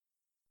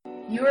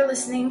You are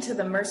listening to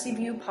the Mercy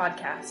View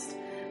podcast.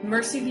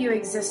 Mercy View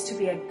exists to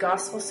be a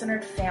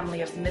gospel-centered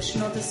family of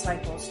missional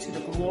disciples to the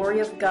glory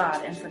of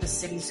God and for the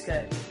city's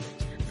good.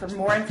 For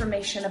more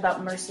information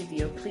about Mercy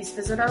View, please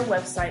visit our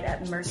website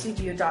at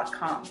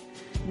mercyview.com.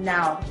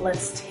 Now,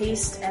 let's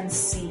taste and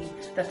see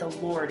that the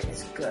Lord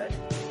is good.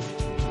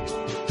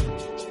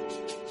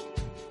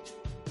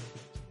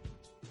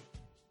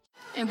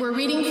 And we're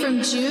reading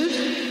from Jude,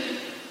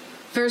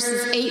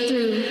 verses 8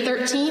 through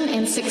 13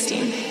 and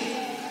 16.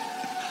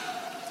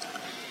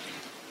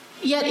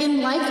 Yet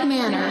in like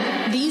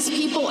manner, these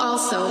people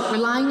also,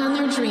 relying on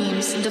their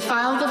dreams,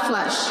 defile the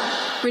flesh,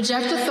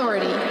 reject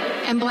authority,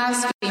 and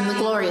blaspheme the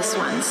glorious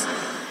ones.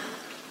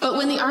 But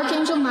when the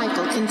archangel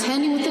Michael,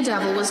 contending with the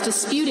devil, was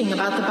disputing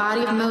about the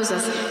body of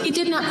Moses, he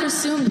did not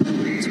presume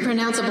to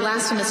pronounce a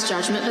blasphemous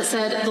judgment, but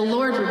said, "The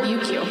Lord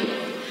rebuke you."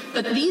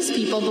 But these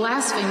people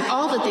blaspheme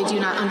all that they do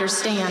not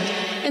understand,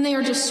 and they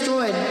are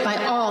destroyed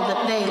by all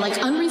that they, like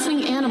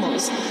unreasoning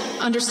animals,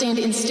 understand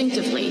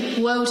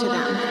instinctively. Woe to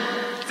them!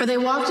 For they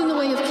walked in the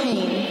way of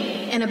Cain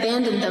and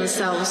abandoned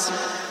themselves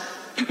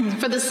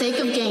for the sake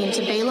of gain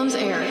to Balaam's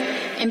error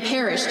and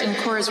perished in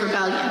Korah's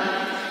rebellion.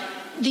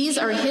 These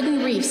are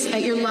hidden reefs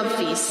at your love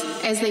feasts,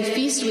 as they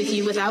feast with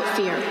you without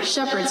fear,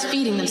 shepherds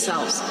feeding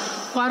themselves,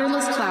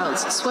 waterless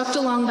clouds swept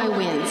along by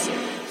winds,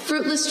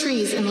 fruitless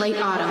trees in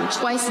late autumn,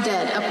 twice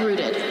dead,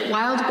 uprooted,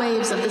 wild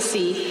waves of the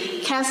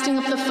sea, casting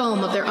up the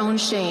foam of their own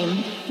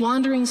shame,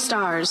 wandering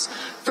stars,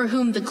 for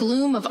whom the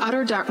gloom of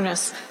utter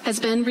darkness has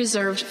been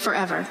reserved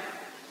forever.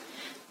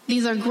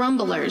 These are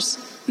grumblers,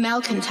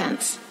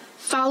 malcontents,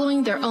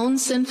 following their own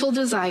sinful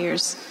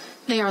desires.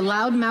 They are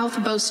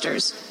loud-mouthed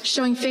boasters,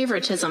 showing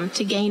favoritism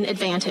to gain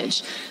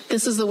advantage.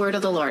 This is the word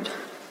of the Lord.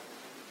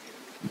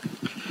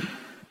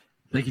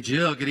 Thank you,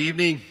 Jill. Good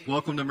evening.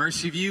 Welcome to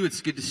Mercy View.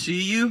 It's good to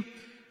see you.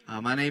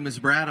 My name is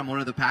Brad. I'm one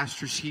of the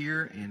pastors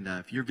here, and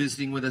if you're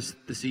visiting with us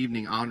this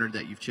evening, honored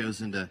that you've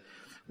chosen to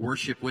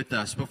worship with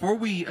us. Before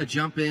we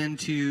jump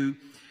into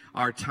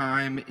our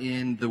time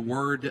in the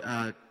Word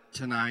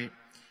tonight,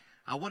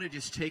 I want to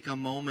just take a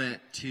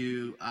moment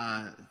to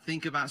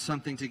think about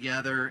something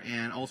together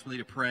and ultimately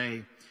to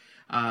pray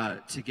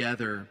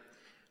together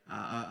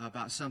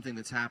about something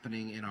that's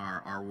happening in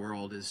our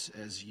world.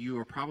 As you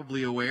are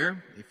probably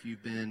aware, if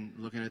you've been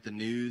looking at the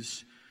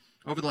news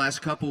over the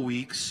last couple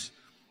weeks,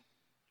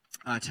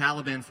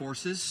 Taliban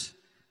forces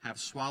have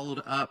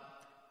swallowed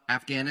up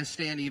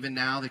Afghanistan, even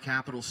now the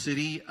capital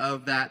city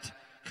of that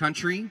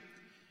country.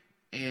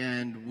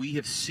 And we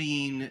have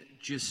seen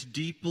just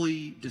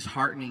deeply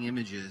disheartening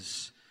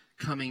images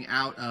coming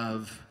out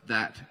of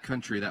that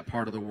country, that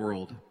part of the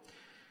world.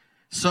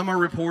 Some are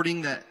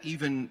reporting that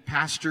even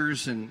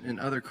pastors and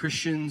other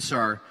Christians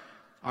are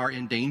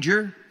in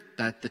danger,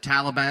 that the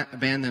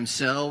Taliban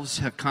themselves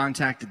have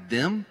contacted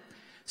them,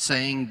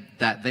 saying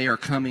that they are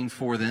coming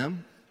for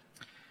them.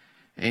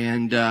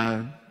 And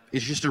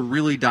it's just a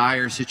really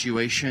dire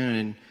situation,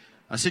 and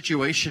a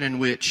situation in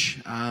which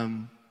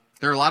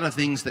there are a lot of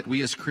things that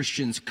we as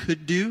Christians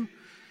could do,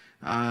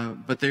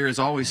 but there is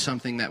always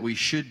something that we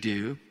should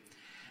do,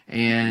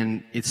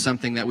 and it's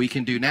something that we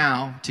can do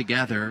now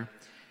together,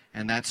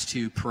 and that's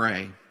to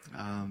pray.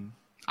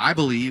 I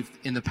believe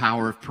in the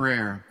power of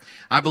prayer.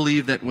 I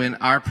believe that when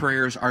our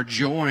prayers are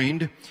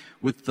joined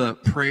with the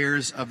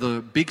prayers of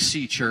the Big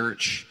C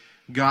Church,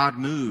 God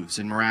moves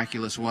in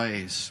miraculous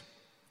ways.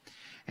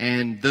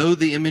 And though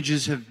the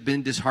images have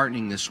been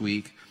disheartening this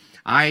week,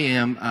 I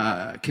am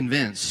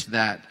convinced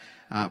that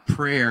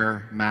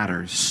prayer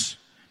matters.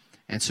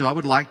 And so I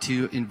would like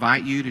to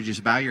invite you to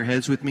just bow your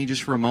heads with me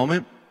just for a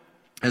moment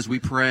as we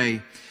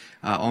pray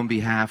on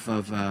behalf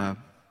of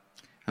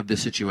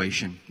this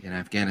situation in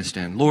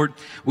Afghanistan. Lord,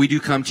 we do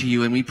come to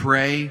you and we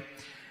pray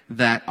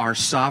that our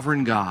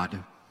sovereign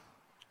God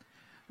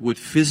would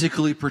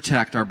physically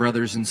protect our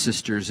brothers and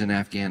sisters in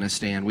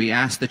Afghanistan. We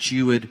ask that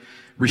you would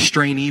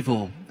restrain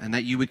evil and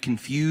that you would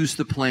confuse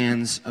the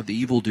plans of the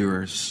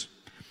evildoers.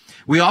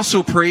 We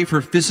also pray for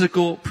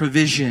physical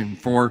provision,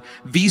 for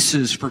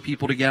visas for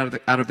people to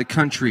get out of the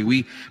country.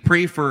 We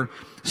pray for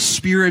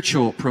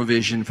spiritual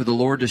provision for the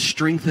Lord to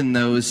strengthen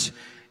those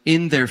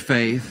in their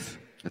faith,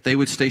 that they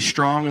would stay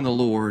strong in the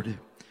Lord,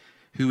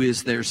 who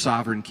is their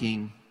sovereign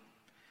King.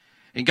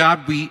 And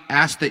God, we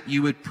ask that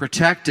you would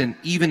protect and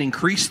even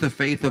increase the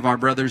faith of our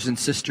brothers and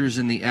sisters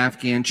in the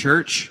Afghan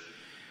church.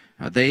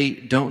 They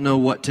don't know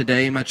what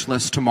today, much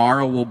less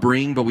tomorrow, will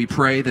bring, but we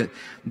pray that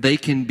they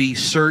can be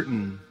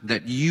certain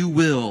that you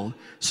will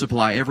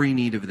supply every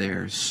need of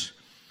theirs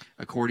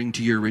according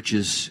to your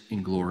riches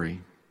in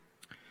glory.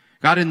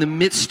 God, in the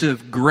midst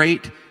of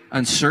great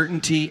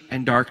uncertainty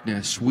and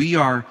darkness, we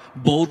are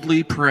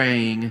boldly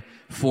praying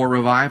for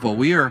revival.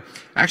 We are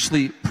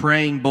actually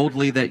praying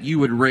boldly that you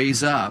would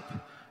raise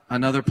up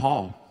another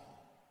Paul.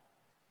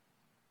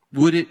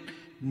 Wouldn't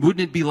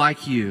it be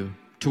like you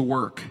to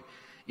work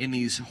in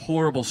these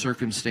horrible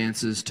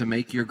circumstances to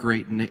make your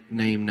great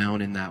name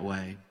known in that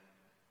way?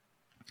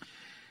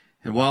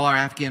 And while our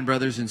Afghan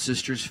brothers and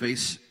sisters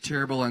face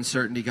terrible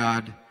uncertainty,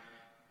 God,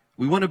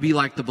 we want to be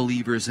like the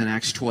believers in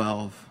Acts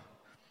 12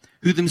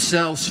 who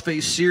themselves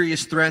faced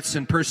serious threats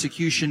and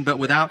persecution, but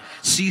without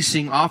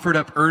ceasing offered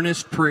up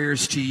earnest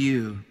prayers to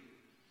you.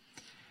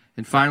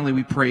 And finally,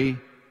 we pray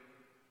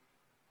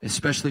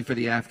especially for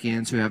the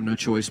Afghans who have no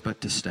choice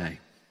but to stay.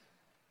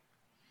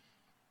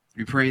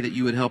 We pray that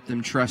you would help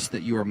them trust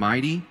that you are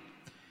mighty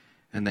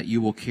and that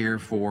you will care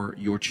for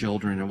your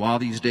children. And while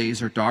these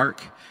days are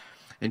dark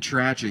and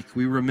tragic,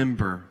 we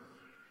remember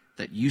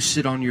that you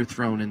sit on your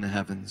throne in the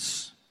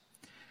heavens.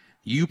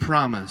 You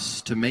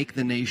promise to make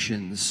the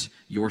nations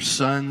your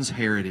son's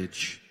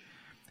heritage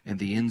and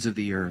the ends of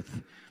the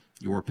earth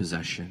your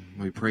possession.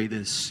 We pray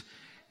this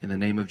in the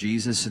name of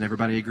Jesus. And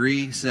everybody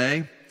agree?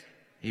 Say,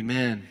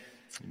 amen.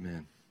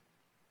 Amen.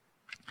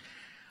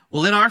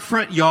 Well, in our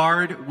front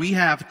yard, we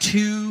have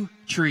 2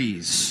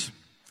 trees.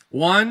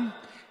 One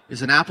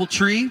is an apple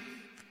tree,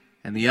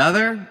 and the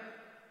other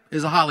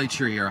is a holly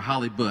tree or a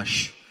holly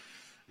bush.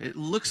 It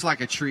looks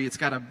like a tree. It's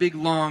got a big,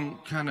 long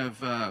kind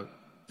of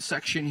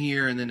section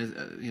here, and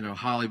then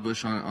holly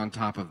bush on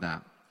top of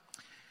that.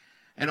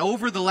 And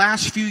over the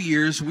last few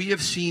years, we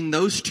have seen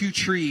those 2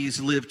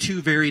 trees live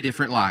 2 very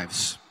different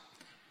lives.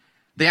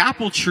 The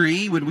apple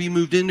tree, when we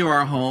moved into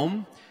our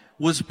home,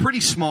 was pretty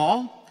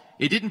small.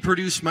 It didn't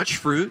produce much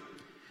fruit,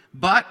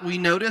 but we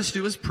noticed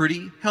it was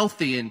pretty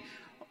healthy. And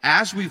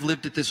as we've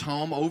lived at this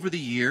home over the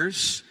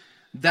years,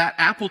 that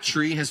apple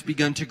tree has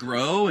begun to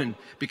grow and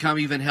become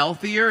even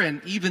healthier. And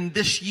even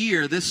this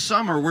year, this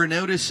summer, we're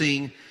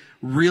noticing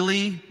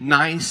really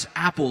nice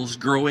apples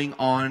growing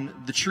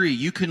on the tree.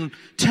 You can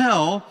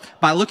tell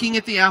by looking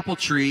at the apple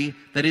tree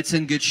that it's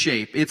in good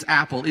shape. Its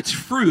apple, its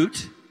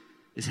fruit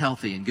is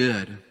healthy and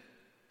good.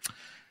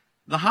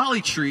 The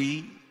holly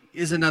tree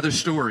is another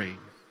story.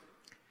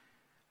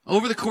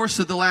 Over the course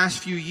of the last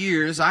few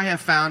years, I have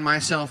found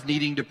myself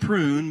needing to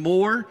prune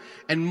more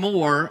and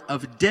more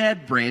of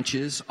dead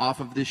branches off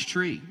of this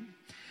tree.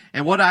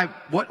 And what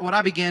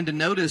I began to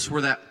notice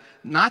were that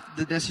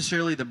not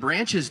necessarily the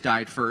branches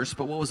died first,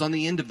 but what was on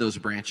the end of those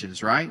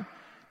branches, right?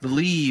 The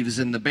leaves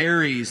and the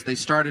berries, they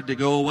started to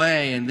go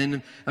away, and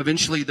then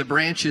eventually the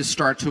branches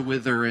start to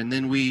wither, and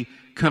then we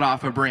cut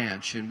off a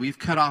branch. And we've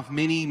cut off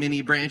many,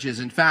 many branches.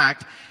 In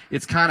fact,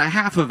 it's kind of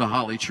half of a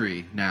holly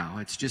tree now.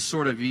 It's just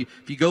sort of,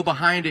 if you go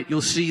behind it,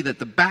 you'll see that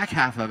the back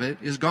half of it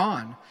is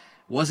gone.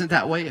 It wasn't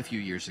that way a few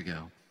years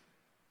ago.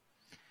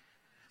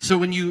 So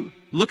when you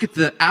look at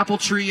the apple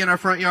tree in our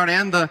front yard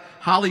and the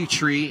holly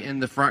tree in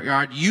the front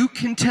yard, you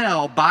can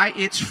tell by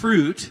its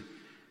fruit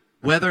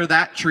whether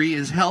that tree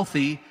is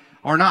healthy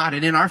or not.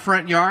 And in our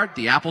front yard,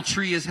 the apple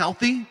tree is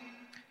healthy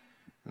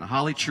and the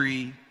holly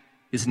tree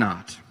is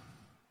not.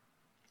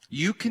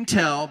 You can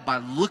tell by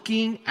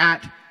looking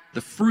at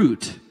the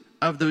fruit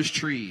of those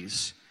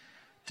trees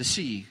to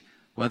see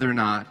whether or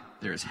not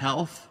there is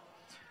health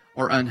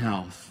or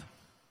unhealth.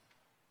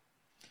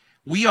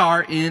 We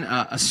are in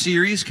a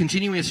series,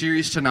 continuing a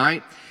series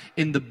tonight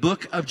in the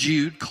book of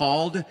Jude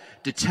called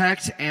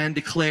Detect and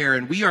Declare.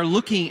 And we are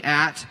looking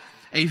at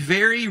a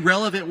very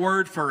relevant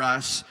word for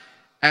us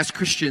as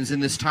Christians in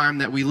this time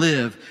that we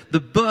live.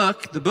 The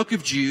book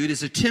of Jude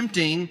is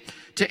attempting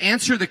to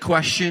answer the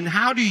question,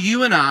 how do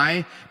you and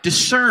I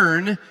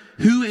discern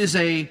who is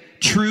a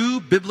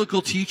true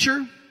biblical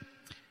teacher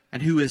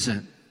and who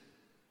isn't?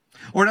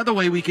 Or another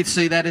way we could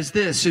say that is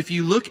this: if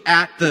you look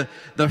at the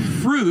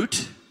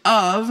fruit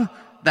of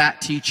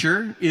that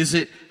teacher, is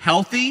it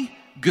healthy,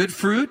 good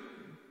fruit,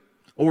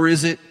 or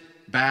is it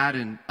bad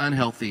and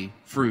unhealthy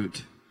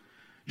fruit?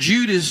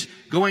 Jude is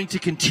going to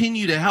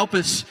continue to help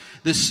us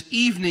this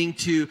evening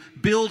to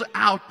build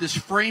out this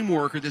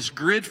framework or this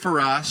grid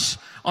for us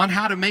on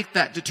how to make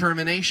that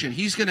determination.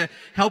 He's going to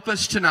help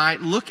us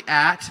tonight look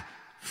at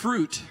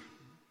fruit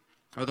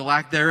or the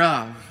lack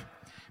thereof,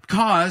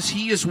 because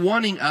he is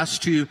wanting us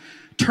to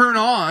turn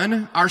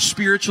on our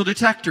spiritual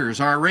detectors,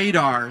 our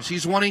radars.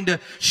 He's wanting to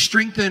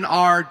strengthen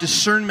our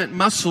discernment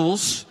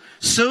muscles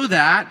so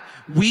that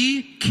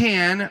we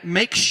can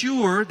make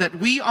sure that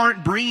we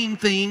aren't bringing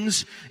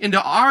things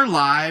into our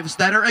lives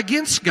that are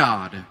against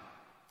God,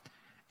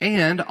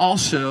 and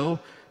also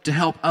to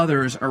help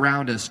others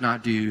around us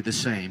not do the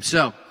same.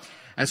 So,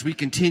 as we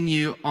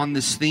continue on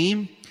this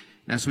theme,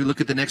 and as we look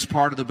at the next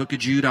part of the book of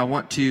Jude, I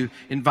want to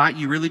invite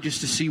you really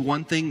just to see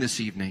one thing this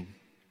evening,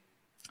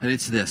 and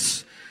it's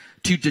this: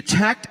 to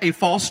detect a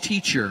false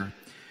teacher,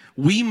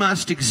 we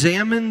must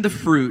examine the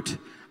fruit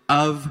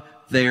of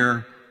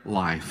their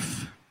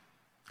life.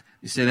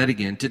 You say that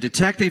again. To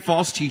detect a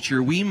false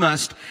teacher, we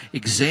must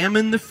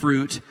examine the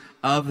fruit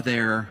of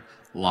their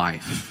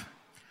life.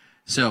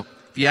 So,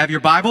 if you have your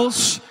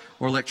Bibles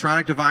or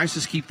electronic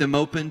devices, keep them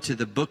open to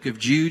the book of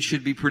Jude.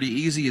 Should be pretty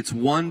easy. It's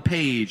one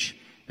page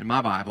in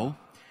my Bible,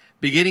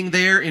 beginning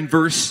there in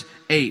verse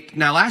 8.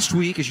 Now, last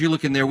week, as you're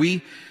looking there,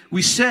 we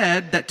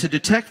said that to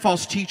detect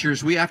false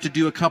teachers, we have to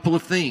do a couple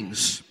of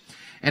things.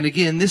 And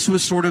again, this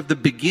was sort of the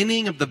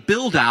beginning of the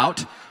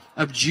build-out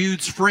of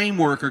Jude's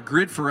framework or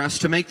grid for us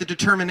to make the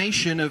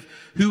determination of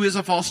who is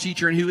a false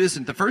teacher and who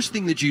isn't. The first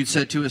thing that Jude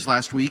said to us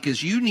last week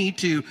is you need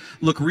to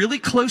look really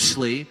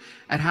closely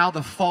at how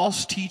the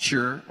false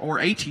teacher, or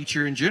a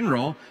teacher in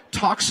general,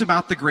 talks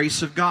about the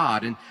grace of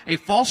God. And a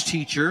false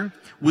teacher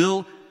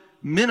will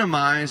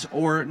minimize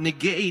or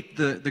negate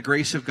the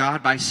grace of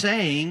God by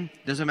saying,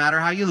 doesn't matter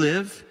how you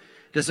live,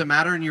 doesn't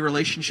matter in your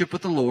relationship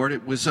with the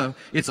Lord. It's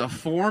a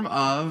form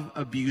of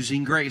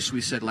abusing grace, we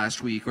said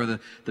last week, or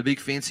the big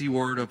fancy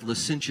word of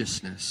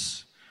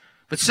licentiousness.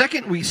 But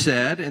second, we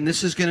said, and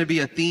this is going to be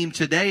a theme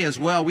today as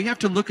well, we have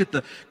to look at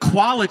the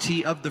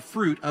quality of the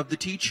fruit of the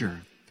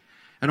teacher.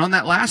 And on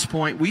that last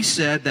point, we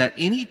said that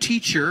any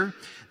teacher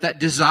that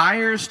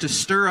desires to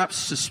stir up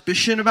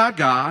suspicion about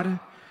God,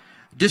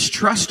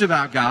 distrust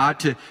about God,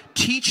 to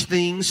teach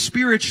things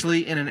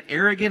spiritually in an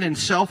arrogant and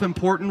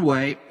self-important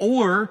way,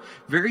 or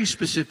very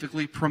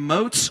specifically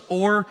promotes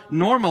or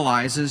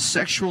normalizes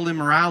sexual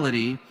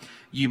immorality,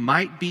 you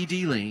might be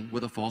dealing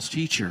with a false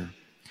teacher.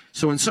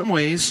 So in some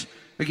ways,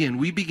 again,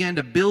 we began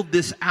to build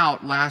this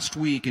out last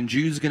week, and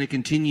Jude's going to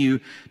continue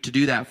to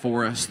do that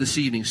for us this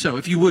evening. So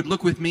if you would,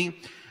 look with me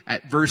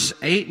at verse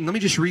 8, and let me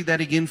just read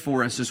that again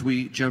for us as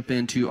we jump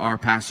into our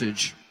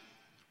passage.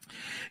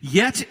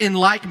 Yet in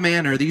like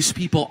manner, these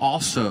people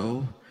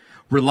also,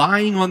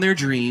 relying on their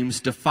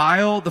dreams,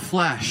 defile the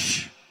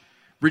flesh,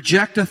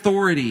 reject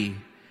authority,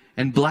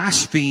 and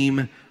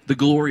blaspheme the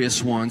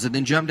glorious ones. And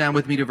then jump down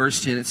with me to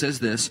verse 10. It says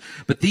this,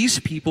 but these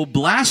people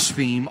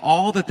blaspheme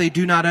all that they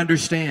do not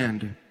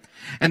understand,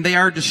 and they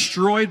are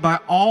destroyed by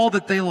all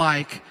that they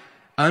like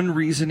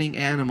unreasoning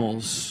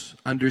animals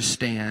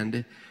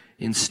understand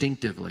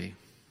instinctively.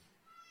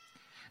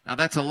 Now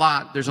that's a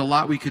lot. There's a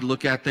lot we could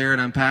look at there and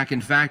unpack.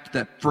 In fact,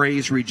 that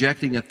phrase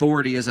rejecting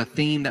authority is a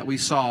theme that we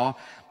saw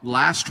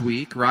last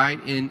week, right?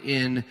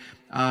 In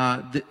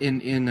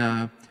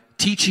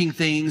teaching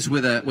things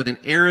with an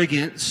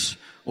arrogance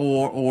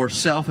or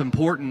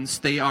self-importance.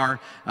 They are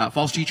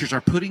false teachers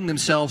are putting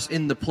themselves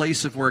in the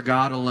place of where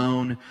God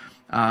alone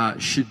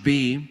should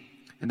be,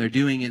 and they're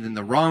doing it in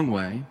the wrong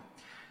way.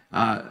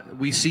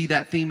 We see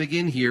that theme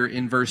again here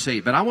in verse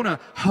 8. But I want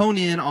to hone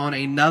in on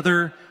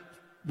another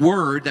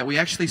word that we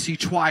actually see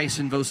twice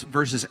in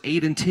verses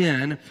 8 and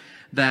 10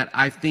 that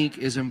I think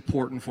is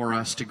important for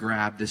us to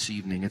grab this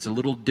evening. It's a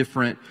little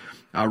different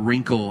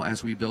wrinkle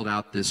as we build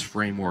out this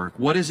framework.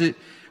 What is it?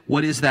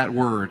 What is that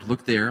word?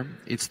 Look there.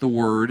 It's the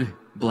word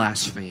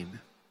blaspheme.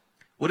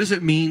 What does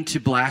it mean to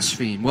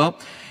blaspheme? Well,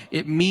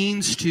 it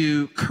means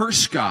to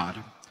curse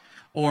God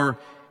or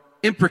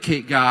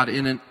imprecate God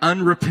in an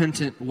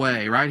unrepentant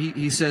way, right?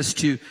 He says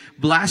to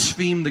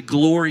blaspheme the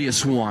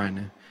glorious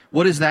one.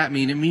 What does that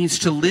mean? It means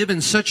to live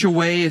in such a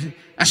way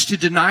as to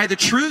deny the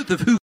truth of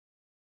who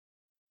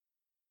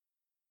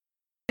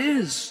God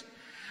is,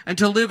 and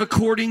to live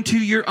according to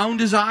your own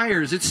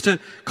desires. It's to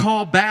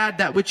call bad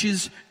that which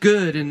is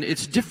good, and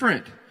it's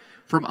different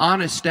from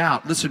honest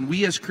doubt. Listen,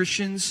 we as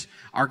Christians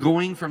are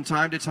going from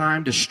time to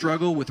time to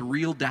struggle with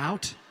real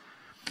doubt.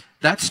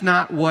 That's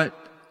not what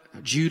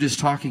Jude is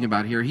talking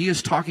about here. He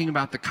is talking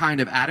about the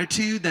kind of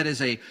attitude that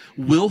is a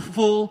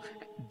willful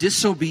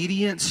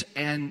disobedience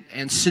and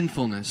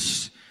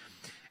sinfulness.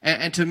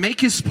 And to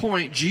make his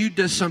point, Jude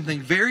does something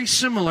very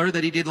similar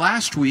that he did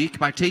last week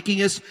by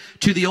taking us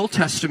to the Old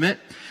Testament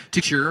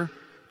to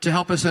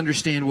help us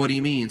understand what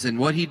he means. And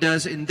what he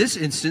does in this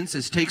instance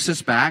is takes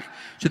us back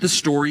to the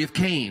story of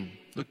Cain.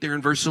 Look there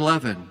in verse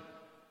 11.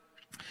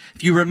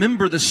 If you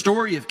remember the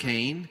story of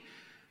Cain,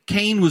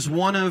 Cain was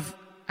one of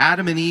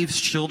Adam and Eve's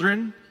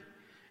children.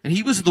 And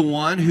he was the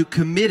one who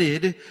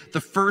committed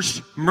the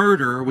first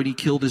murder when he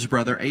killed his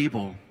brother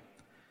Abel.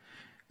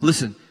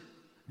 Listen,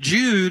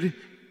 Jude,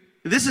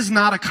 this is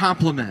not a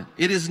compliment.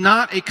 It is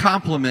not a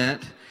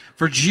compliment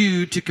for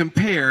Jude to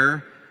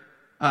compare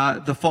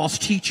the false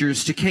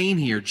teachers to Cain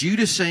here. Jude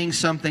is saying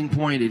something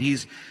pointed.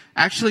 He's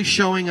actually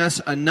showing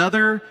us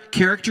another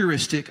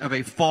characteristic of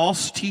a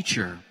false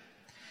teacher.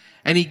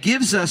 And he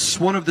gives us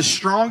one of the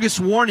strongest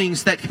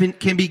warnings that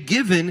can be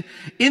given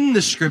in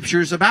the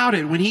scriptures about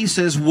it when he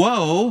says,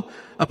 woe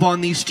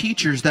upon these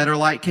teachers that are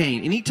like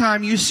Cain.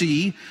 Anytime you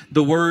see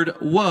the word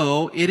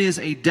woe, it is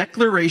a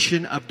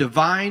declaration of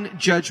divine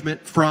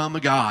judgment from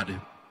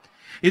God.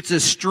 It's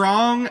as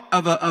strong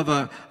of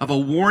a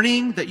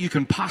warning that you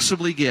can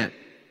possibly get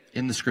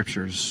in the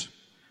scriptures.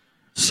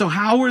 So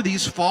how are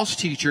these false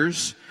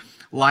teachers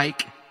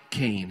like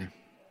Cain?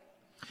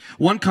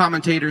 One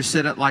commentator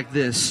said it like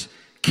this: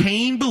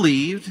 Cain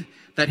believed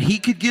that he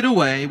could get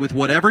away with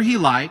whatever he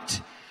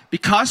liked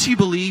because he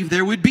believed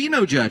there would be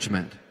no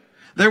judgment.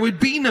 There would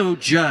be no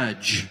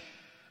judge.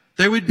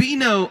 There would be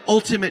no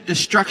ultimate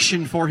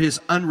destruction for his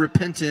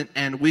unrepentant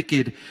and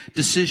wicked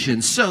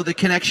decisions. So the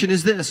connection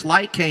is this: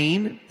 like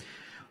Cain,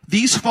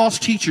 these false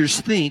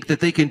teachers think that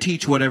they can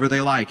teach whatever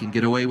they like and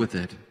get away with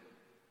it.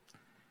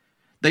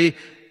 They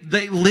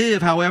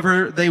live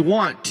however they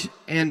want,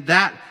 and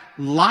that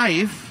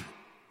life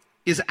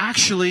is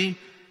actually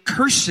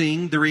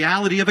cursing the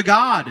reality of a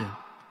God,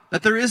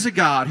 that there is a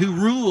God who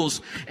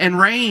rules and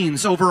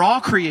reigns over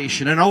all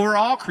creation and over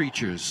all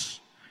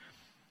creatures.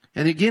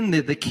 And again,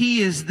 the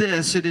key is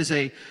this: it is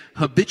a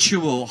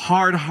habitual,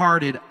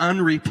 hard-hearted,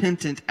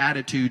 unrepentant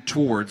attitude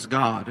towards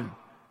God.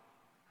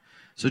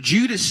 So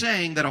Jude is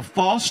saying that a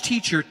false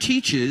teacher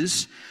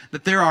teaches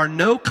that there are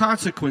no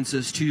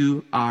consequences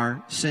to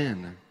our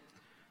sin.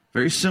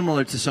 Very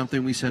similar to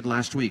something we said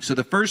last week. So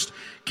the first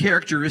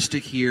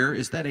characteristic here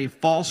is that a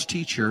false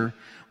teacher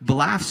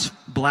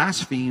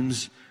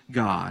blasphemes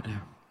God.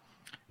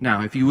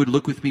 Now, if you would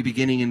look with me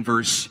beginning in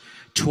verse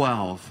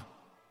 12.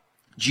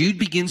 Jude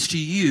begins to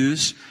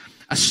use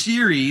a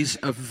series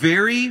of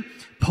very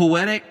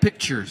poetic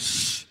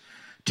pictures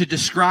to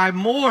describe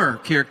more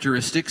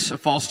characteristics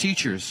of false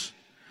teachers.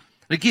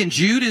 Again,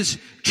 Jude is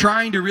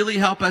trying to really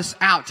help us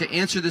out to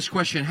answer this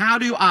question: how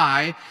do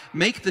I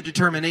make the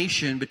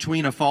determination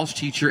between a false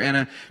teacher and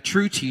a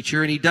true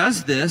teacher? And he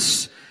does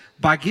this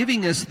by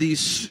giving us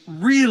these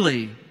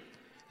really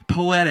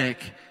poetic,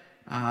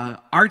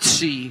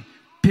 artsy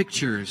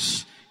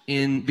pictures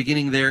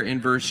beginning there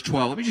in verse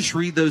 12. Let me just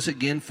read those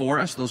again for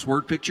us, those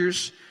word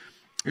pictures.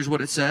 Here's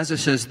what it says. It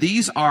says,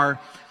 "These are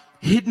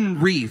hidden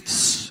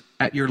wreaths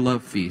at your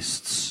love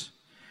feasts,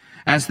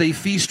 as they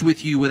feast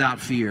with you without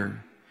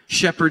fear.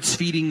 Shepherds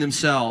feeding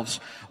themselves,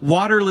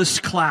 waterless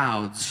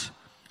clouds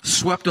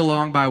swept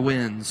along by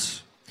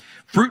winds,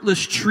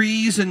 fruitless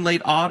trees in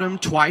late autumn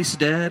twice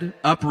dead,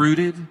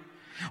 uprooted,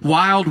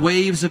 wild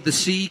waves of the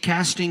sea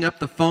casting up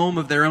the foam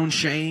of their own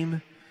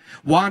shame,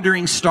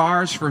 wandering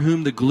stars for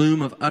whom the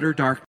gloom of utter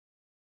darkness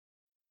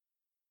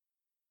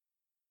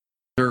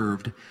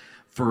served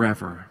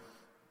forever."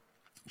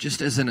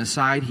 Just as an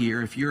aside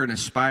here, if you're an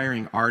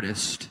aspiring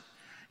artist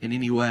in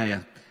any way,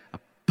 a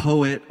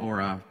poet or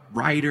a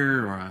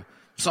writer or a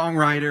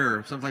songwriter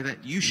or something like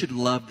that, you should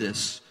love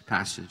this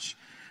passage.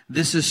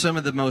 This is some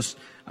of the most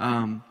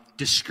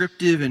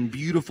descriptive and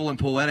beautiful and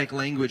poetic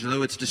language,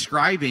 though it's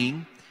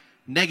describing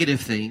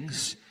negative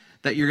things,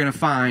 that you're going to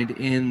find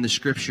in the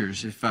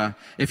scriptures.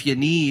 If you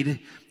need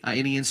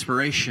any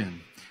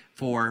inspiration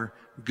for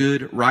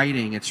good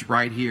writing, it's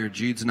right here.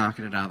 Jude's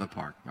knocking it out of the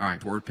park. All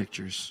right, word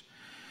pictures.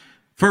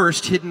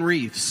 First, hidden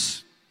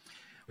reefs.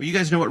 Well, you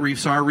guys know what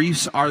reefs are.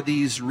 Reefs are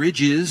these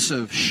ridges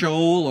of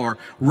shoal or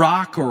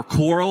rock or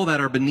coral that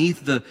are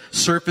beneath the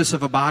surface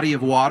of a body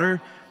of water,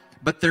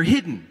 but they're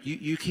hidden.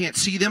 You can't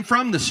see them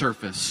from the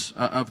surface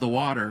of the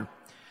water.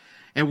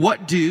 And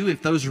what do,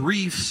 if those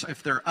reefs,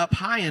 if they're up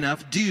high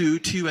enough, do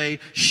to a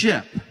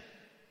ship?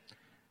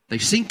 They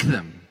sink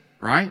them,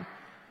 right?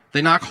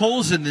 They knock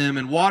holes in them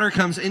and water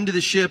comes into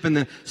the ship and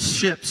the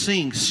ship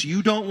sinks.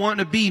 You don't want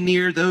to be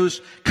near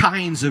those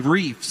kinds of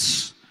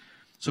reefs.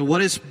 So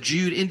what is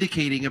Jude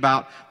indicating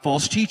about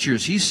false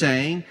teachers? He's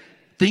saying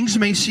things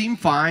may seem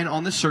fine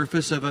on the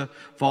surface of a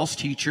false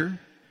teacher.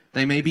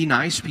 They may be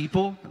nice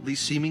people, at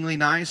least seemingly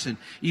nice and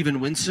even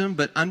winsome,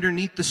 but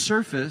underneath the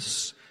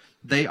surface,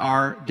 they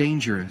are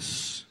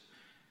dangerous.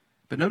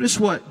 But notice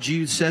what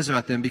Jude says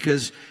about them,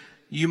 because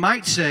you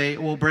might say,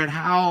 well, Brett,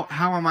 how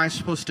am I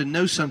supposed to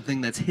know something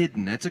that's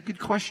hidden? That's a good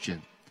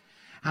question.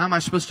 How am I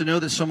supposed to know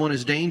that someone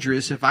is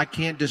dangerous if I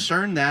can't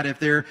discern that, if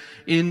they're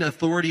in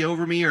authority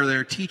over me or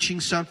they're teaching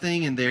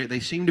something and they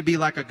seem to be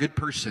like a good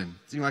person,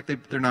 seem like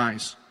they're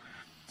nice?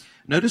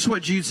 Notice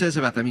what Jude says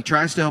about them. He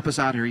tries to help us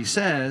out here. He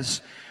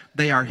says,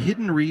 they are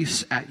hidden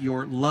reefs at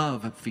your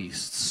love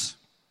feasts.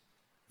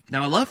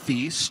 Now, a love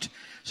feast,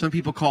 some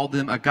people call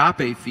them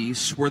agape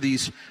feasts, were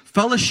these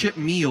fellowship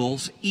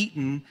meals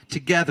eaten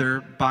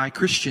together by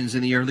Christians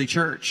in the early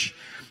church.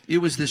 It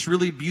was this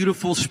really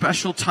beautiful,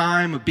 special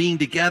time of being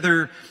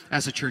together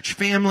as a church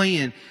family,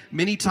 and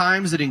many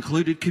times it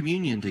included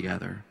communion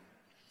together.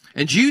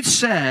 And Jude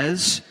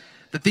says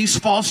that these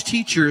false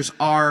teachers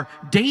are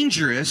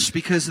dangerous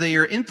because they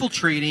are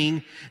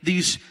infiltrating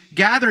these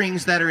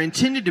gatherings that are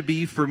intended to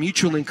be for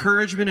mutual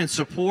encouragement and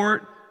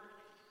support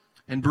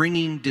and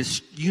bringing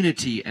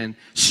disunity and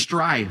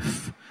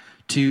strife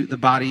to the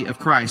body of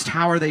Christ.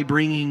 How are they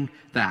bringing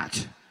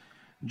that?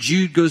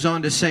 Jude goes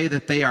on to say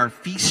that they are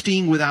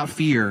feasting without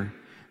fear.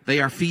 They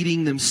are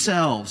feeding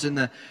themselves. In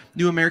the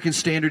New American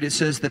Standard, it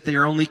says that they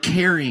are only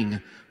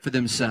caring for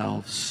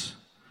themselves.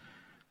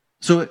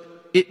 So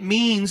it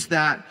means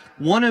that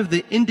one of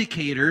the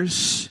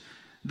indicators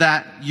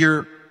that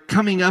you're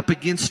coming up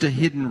against a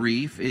hidden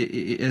reef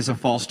as a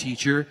false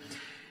teacher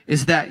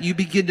is that you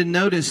begin to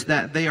notice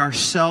that they are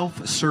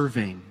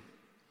self-serving.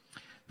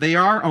 They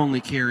are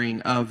only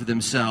caring of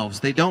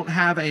themselves. They don't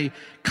have a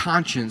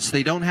conscience.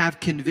 They don't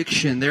have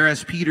conviction. They're,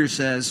 as Peter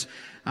says,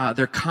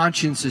 their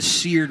conscience is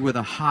seared with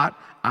a hot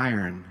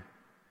iron.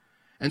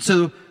 And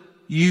so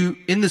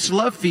in this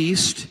love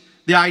feast,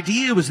 the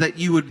idea was that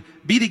you would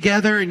be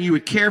together and you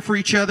would care for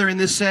each other in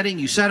this setting.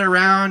 You sat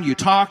around, you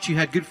talked, you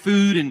had good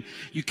food, and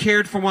you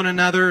cared for one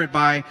another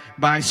by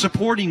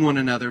supporting one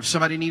another if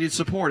somebody needed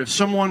support. If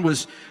someone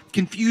was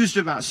confused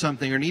about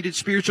something or needed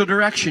spiritual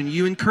direction,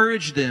 you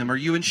encouraged them or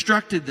you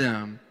instructed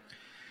them.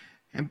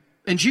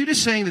 And Jude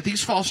is saying that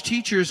these false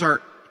teachers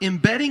are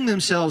embedding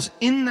themselves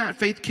in that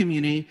faith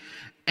community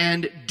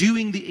and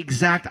doing the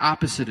exact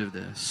opposite of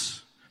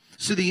this.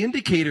 So the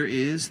indicator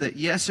is that,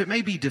 yes, it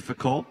may be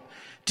difficult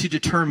to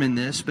determine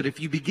this, but if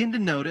you begin to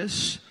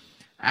notice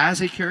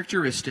as a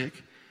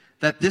characteristic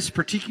that this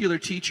particular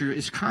teacher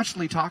is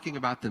constantly talking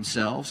about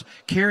themselves,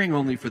 caring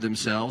only for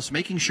themselves,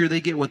 making sure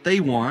they get what they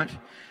want.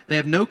 They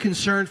have no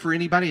concern for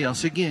anybody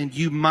else. Again,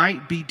 you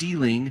might be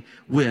dealing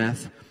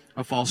with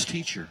a false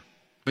teacher.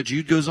 But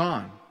Jude goes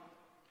on.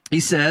 He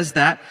says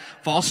that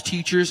false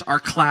teachers are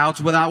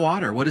clouds without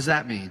water. What does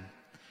that mean?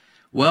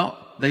 Well,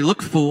 they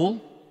look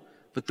full,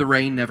 but the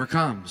rain never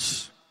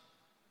comes.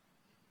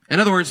 In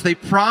other words, they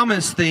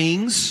promise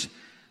things,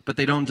 but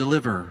they don't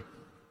deliver.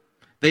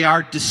 They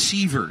are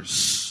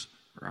deceivers,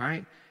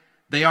 right?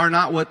 They are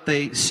not what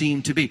they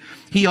seem to be.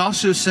 He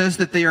also says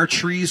that they are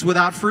trees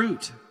without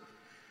fruit.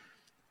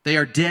 They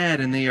are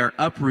dead and they are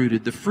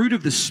uprooted. The fruit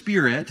of the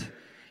Spirit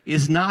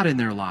is not in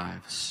their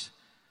lives.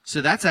 So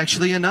that's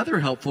actually another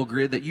helpful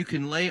grid that you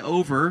can lay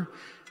over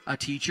a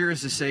teacher,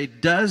 is to say,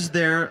 does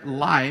their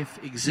life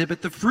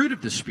exhibit the fruit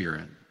of the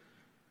Spirit?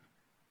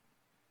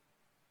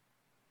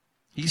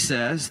 He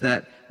says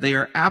that they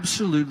are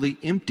absolutely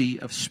empty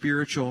of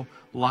spiritual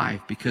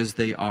life because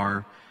they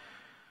are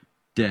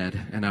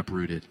dead and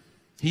uprooted.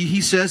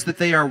 He says that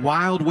they are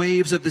wild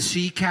waves of the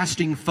sea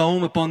casting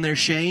foam upon their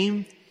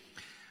shame.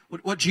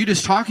 What Jude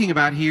is talking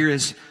about here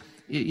is,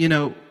 you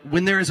know,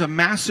 when there is a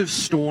massive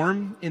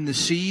storm in the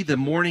sea, the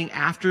morning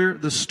after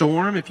the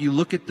storm, if you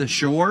look at the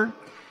shore,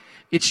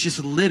 it's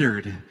just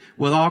littered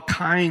with all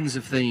kinds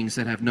of things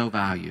that have no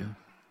value.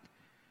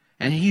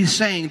 And he's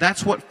saying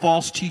that's what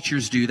false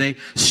teachers do. They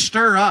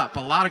stir up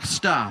a lot of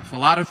stuff, a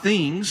lot of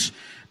things,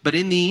 but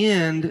in the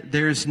end,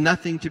 there's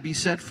nothing to be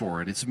said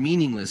for it. It's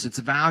meaningless. It's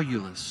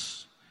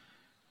valueless.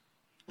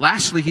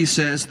 Lastly, he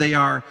says they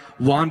are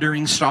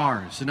wandering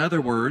stars. In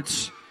other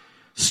words,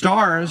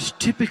 stars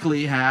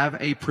typically have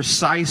a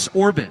precise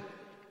orbit.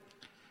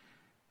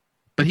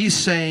 But he's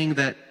saying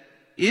that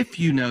if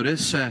you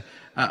notice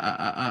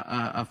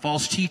a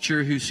false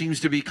teacher who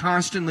seems to be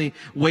constantly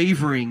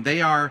wavering,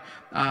 they are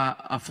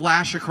a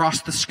flash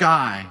across the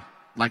sky,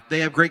 like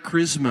they have great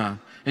charisma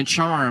and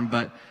charm,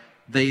 but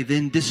they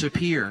then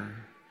disappear.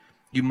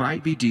 You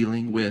might be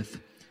dealing with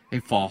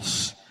a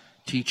false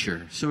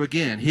teacher. So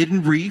again,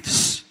 hidden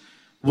reefs,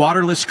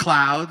 waterless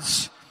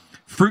clouds,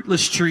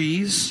 fruitless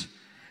trees,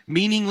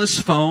 meaningless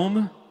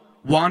foam,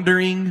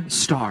 wandering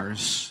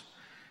stars.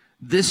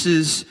 This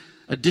is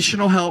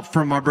additional help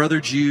from our brother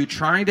Jude,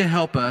 trying to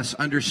help us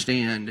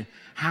understand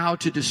how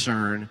to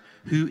discern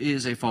who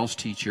is a false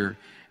teacher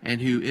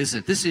and who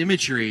isn't. This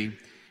imagery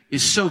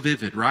is so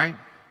vivid, right?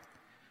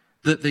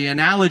 The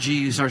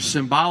analogies are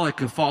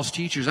symbolic of false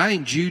teachers. I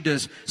think Jude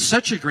does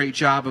such a great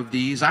job of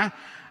these. I'm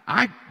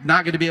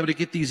not going to be able to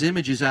get these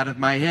images out of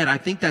my head. I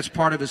think that's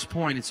part of his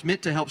point. It's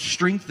meant to help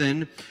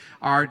strengthen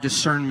our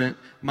discernment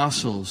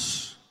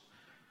muscles.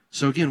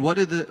 So again, what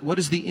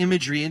does the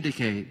imagery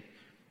indicate?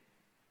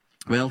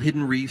 Well,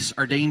 hidden reefs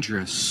are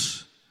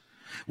dangerous.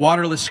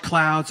 Waterless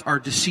clouds are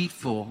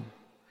deceitful.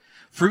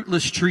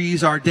 Fruitless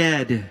trees are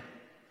dead.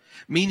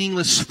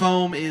 Meaningless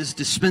foam is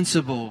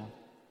dispensable.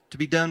 To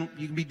be done,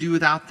 you can do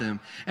without them.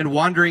 And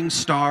wandering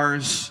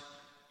stars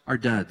are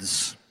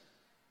duds.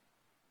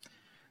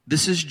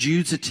 This is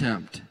Jude's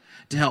attempt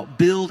to help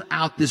build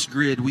out this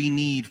grid we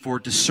need for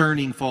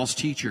discerning false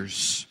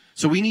teachers.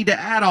 So we need to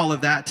add all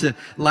of that to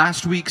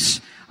last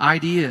week's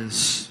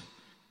ideas.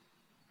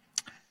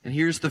 And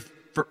here's the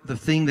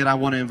thing that I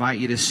want to invite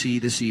you to see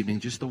this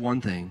evening, just the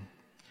one thing.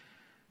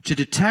 To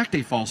detect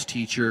a false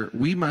teacher,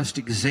 we must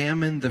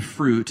examine the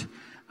fruit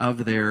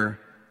of their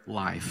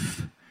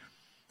life.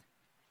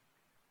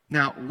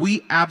 Now,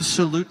 we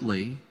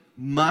absolutely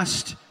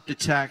must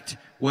detect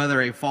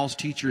whether a false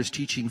teacher is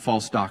teaching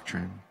false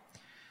doctrine.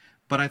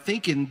 But I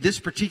think in this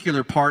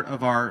particular part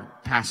of our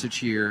passage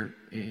here,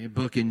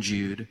 book in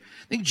Jude,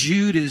 I think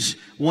Jude is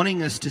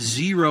wanting us to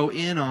zero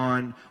in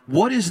on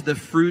what is the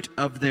fruit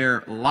of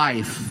their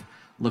life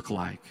look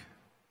like.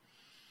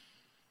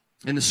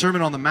 In the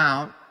Sermon on the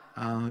Mount,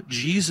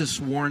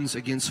 Jesus warns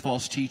against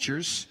false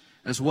teachers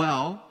as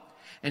well,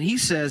 and he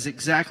says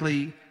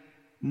exactly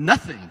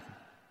nothing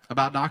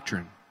about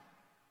doctrine.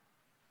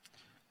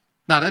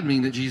 Now, that doesn't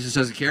mean that Jesus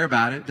doesn't care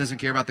about it, doesn't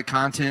care about the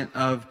content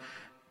of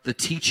the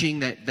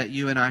teaching that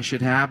you and I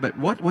should have, but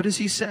what does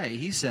he say?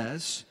 He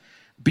says,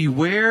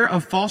 beware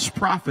of false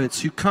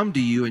prophets who come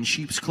to you in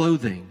sheep's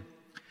clothing,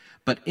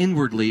 but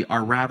inwardly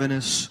are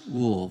ravenous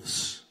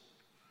wolves.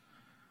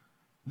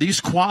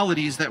 These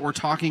qualities that we're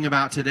talking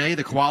about today,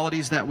 the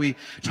qualities that we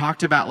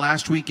talked about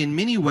last week, in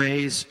many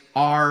ways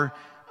are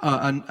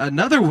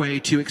another way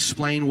to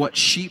explain what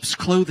sheep's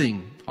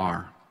clothing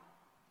are.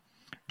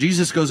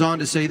 Jesus goes on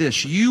to say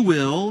this, you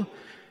will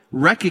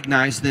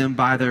recognize them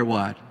by their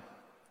what?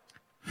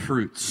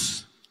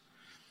 Fruits.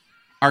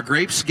 Are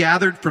grapes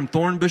gathered from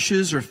thorn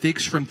bushes or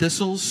figs from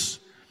thistles?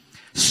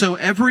 So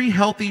every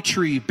healthy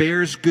tree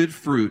bears good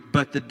fruit,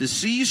 but the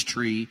diseased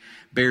tree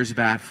bears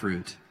bad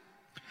fruit.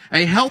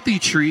 A healthy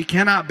tree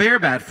cannot bear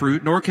bad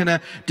fruit, nor can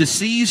a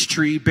diseased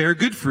tree bear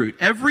good fruit.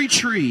 Every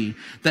tree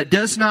that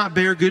does not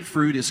bear good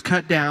fruit is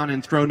cut down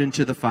and thrown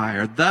into the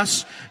fire.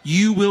 Thus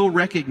you will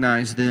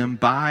recognize them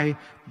by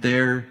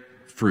their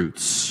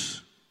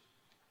fruits.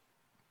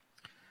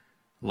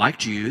 Like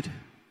Jude,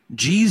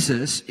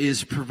 Jesus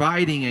is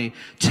providing a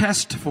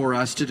test for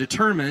us to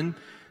determine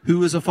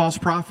who is a false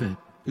prophet,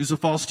 who's a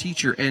false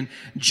teacher. And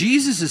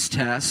Jesus'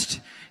 test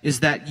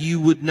is that you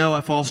would know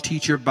a false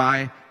teacher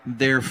by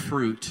their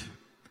fruit.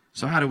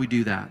 So how do we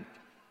do that?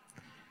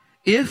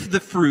 If the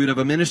fruit of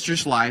a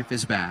minister's life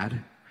is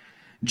bad,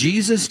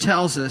 Jesus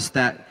tells us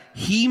that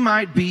he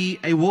might be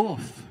a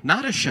wolf,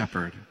 not a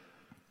shepherd.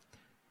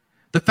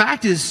 The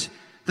fact is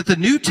that the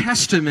New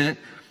Testament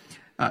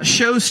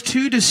shows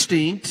two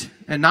distinct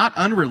and not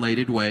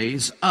unrelated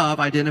ways of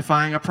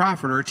identifying a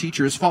prophet or a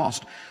teacher as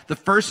false. The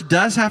first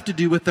does have to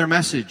do with their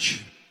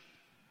message,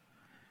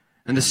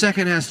 and the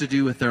second has to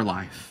do with their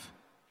life.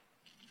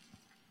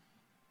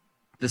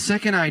 The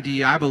second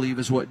idea, I believe,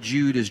 is what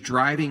Jude is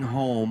driving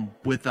home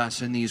with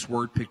us in these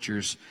word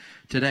pictures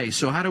today.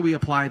 So how do we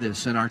apply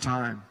this in our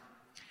time?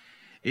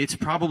 It's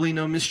probably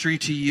no mystery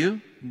to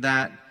you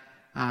that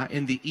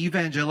in the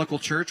evangelical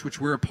church, which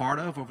we're a part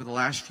of over the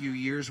last few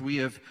years, we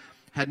have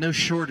had no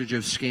shortage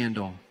of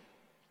scandal.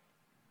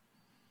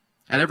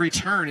 At every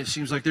turn, it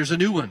seems like there's a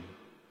new one.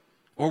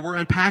 Or we're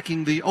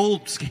unpacking the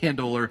old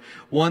scandal or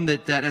one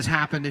that has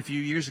happened a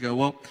few years ago.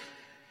 Well,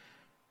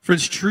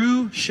 friends,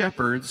 true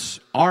shepherds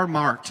are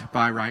marked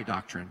by right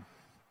doctrine.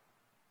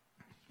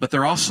 But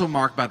they're also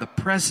marked by the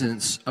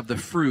presence of the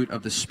fruit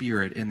of the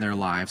Spirit in their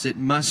lives. It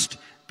must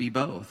be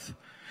both.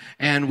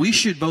 And we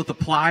should both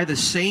apply the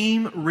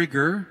same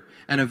rigor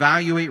and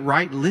evaluate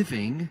right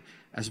living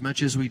as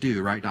much as we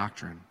do right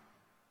doctrine.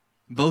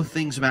 Both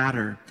things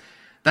matter.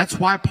 That's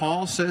why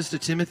Paul says to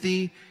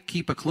Timothy,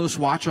 keep a close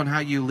watch on how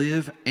you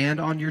live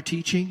and on your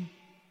teaching,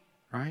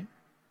 right?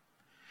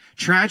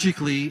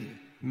 Tragically,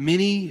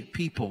 many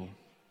people,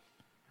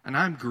 and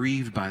I'm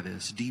grieved by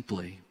this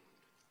deeply,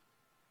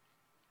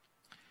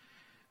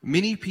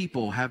 many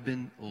people have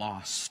been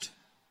lost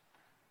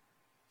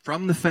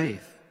from the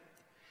faith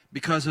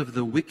because of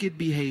the wicked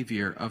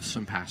behavior of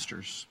some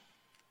pastors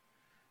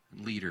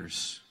and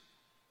leaders.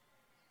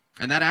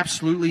 And that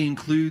absolutely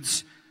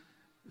includes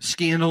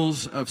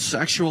scandals of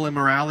sexual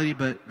immorality,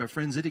 but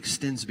friends, it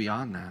extends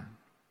beyond that.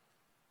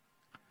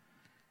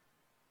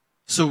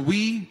 So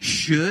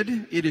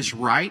it is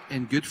right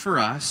and good for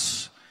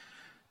us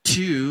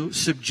to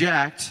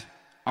subject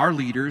our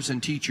leaders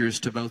and teachers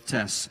to both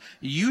tests.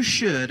 You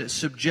should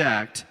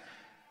subject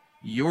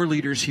your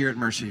leaders here at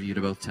Mercy View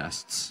to both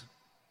tests.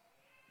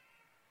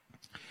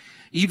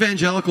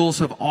 Evangelicals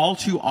have all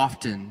too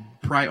often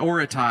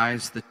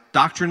prioritized the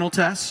doctrinal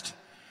test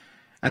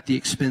at the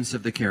expense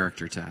of the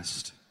character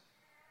test.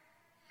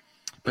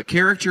 But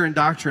character and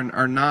doctrine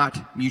are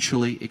not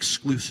mutually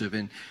exclusive.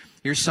 And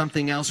here's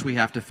something else we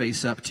have to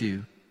face up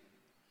to.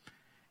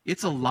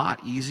 It's a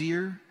lot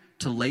easier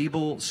to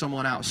label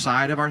someone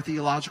outside of our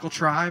theological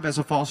tribe as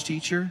a false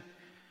teacher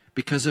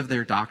because of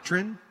their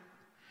doctrine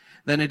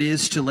than it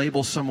is to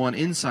label someone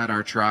inside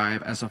our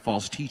tribe as a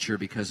false teacher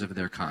because of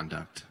their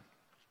conduct.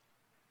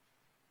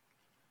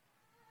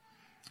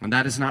 And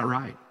that is not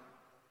right.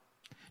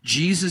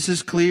 Jesus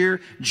is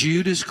clear.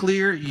 Jude is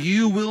clear.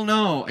 You will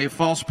know a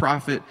false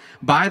prophet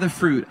by the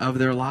fruit of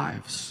their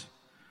lives.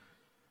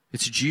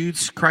 It's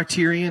Jude's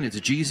criterion. It's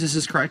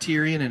Jesus'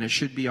 criterion, and it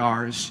should be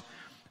ours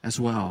as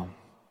well.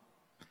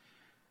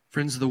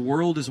 Friends, the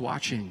world is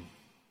watching.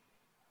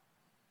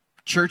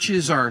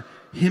 Churches are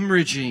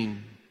hemorrhaging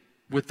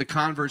with the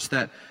converts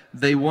that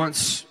they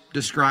once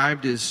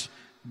described as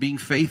being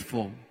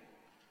faithful.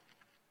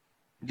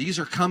 These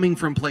are coming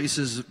from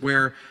places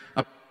where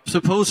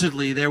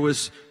supposedly there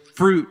was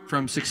fruit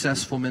from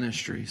successful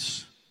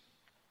ministries.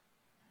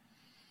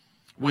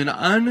 When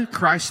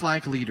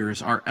un-Christ-like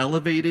leaders are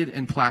elevated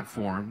and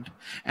platformed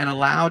and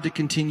allowed to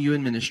continue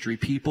in ministry,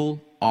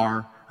 people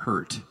are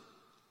hurt.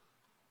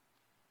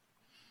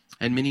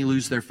 And many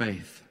lose their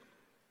faith.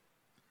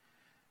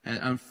 And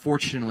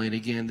unfortunately, and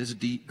again, this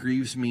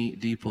grieves me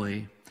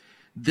deeply,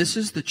 this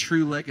is the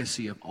true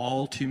legacy of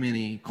all too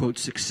many, quote,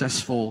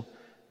 successful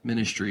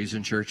ministries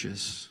and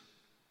churches.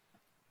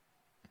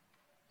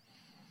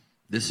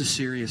 This is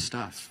serious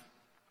stuff.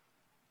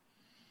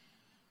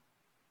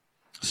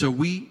 So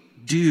we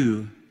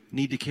do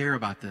need to care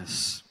about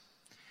this.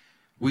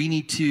 We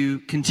need to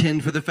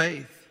contend for the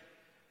faith.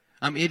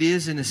 It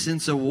is, in a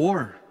sense, a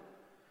war.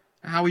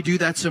 How we do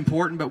that's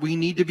important, but we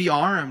need to be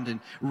armed and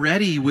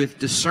ready with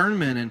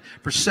discernment and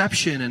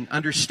perception and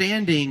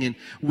understanding and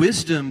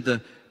wisdom.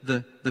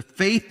 The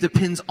faith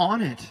depends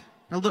on it.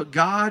 Now look,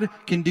 God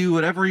can do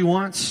whatever He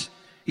wants.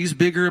 He's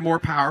bigger and more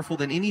powerful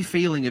than any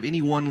failing of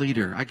any one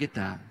leader. I get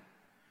that.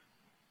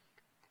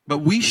 But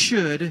we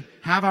should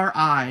have our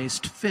eyes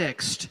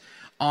fixed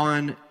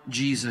on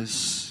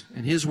Jesus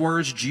and His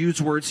words,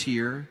 Jude's words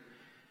here,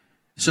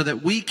 so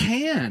that we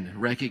can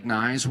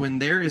recognize when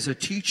there is a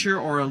teacher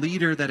or a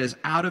leader that is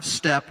out of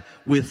step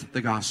with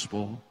the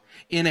gospel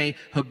in a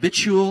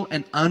habitual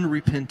and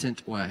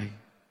unrepentant way.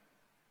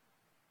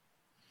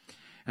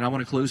 And I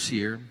want to close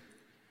here.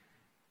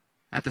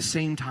 At the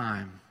same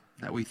time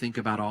that we think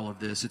about all of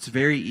this, it's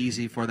very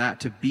easy for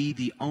that to be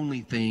the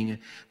only thing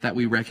that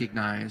we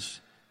recognize.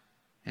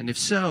 And if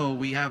so,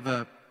 we have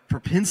a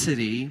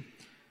propensity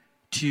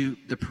to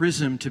the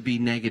prism to be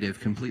negative,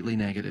 completely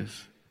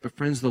negative. But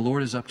friends, the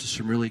Lord is up to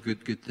some really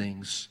good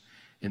things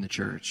in the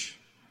church.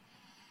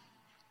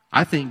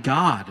 I thank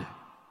God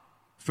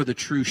for the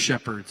true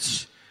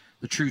shepherds,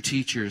 the true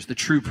teachers, the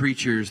true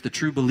preachers, the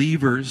true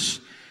believers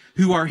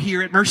who are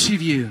here at Mercy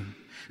View,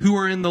 who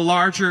are in the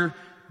larger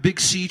Big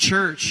C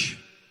church.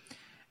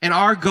 And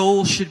our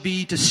goal should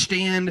be to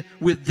stand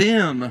with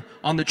them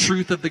on the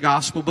truth of the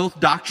gospel, both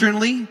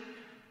doctrinally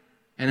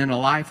and in a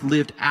life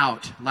lived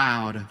out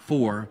loud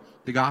for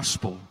the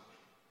gospel.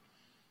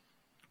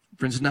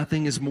 Friends,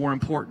 nothing is more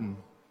important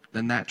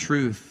than that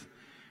truth.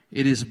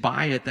 It is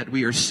by it that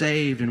we are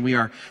saved and we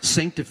are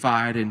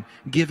sanctified and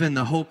given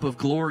the hope of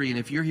glory. And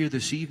if you're here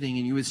this evening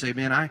and you would say,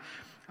 man,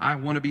 I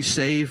want to be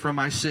saved from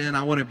my sin.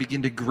 I want to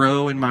begin to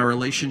grow in my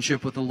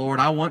relationship with the Lord.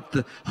 I want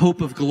the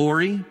hope of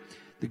glory.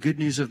 The good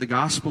news of the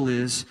gospel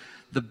is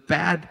the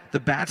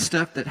bad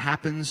stuff that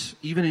happens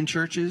even in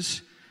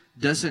churches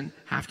doesn't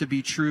have to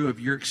be true of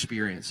your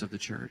experience of the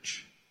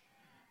church.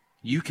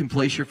 You can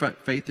place your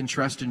faith and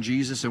trust in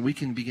Jesus, and we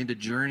can begin to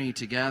journey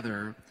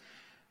together,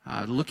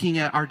 looking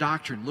at our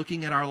doctrine,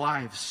 looking at our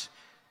lives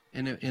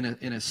in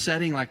a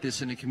setting like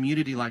this, in a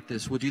community like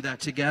this. We'll do that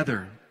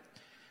together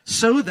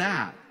so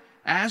that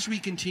as we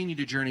continue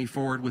to journey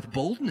forward with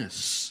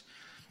boldness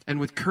and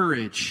with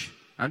courage,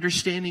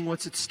 understanding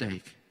what's at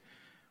stake,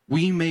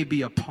 we may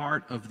be a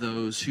part of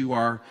those who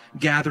are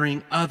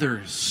gathering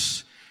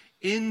others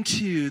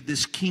into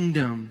this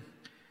kingdom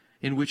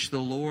in which the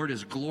Lord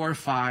is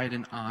glorified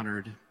and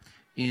honored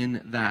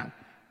in that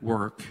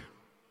work.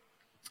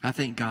 I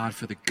thank God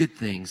for the good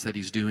things that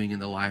He's doing in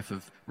the life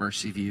of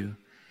Mercy View,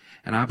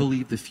 and I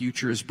believe the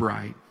future is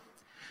bright.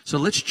 So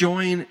let's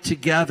join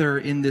together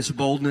in this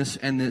boldness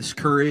and this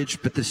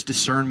courage, but this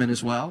discernment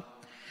as well,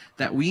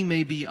 that we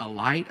may be a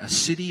light, a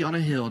city on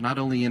a hill, not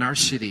only in our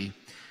city,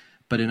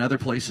 but in other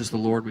places the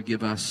Lord would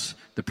give us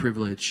the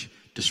privilege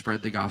to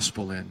spread the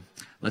gospel in.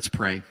 Let's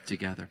pray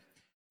together.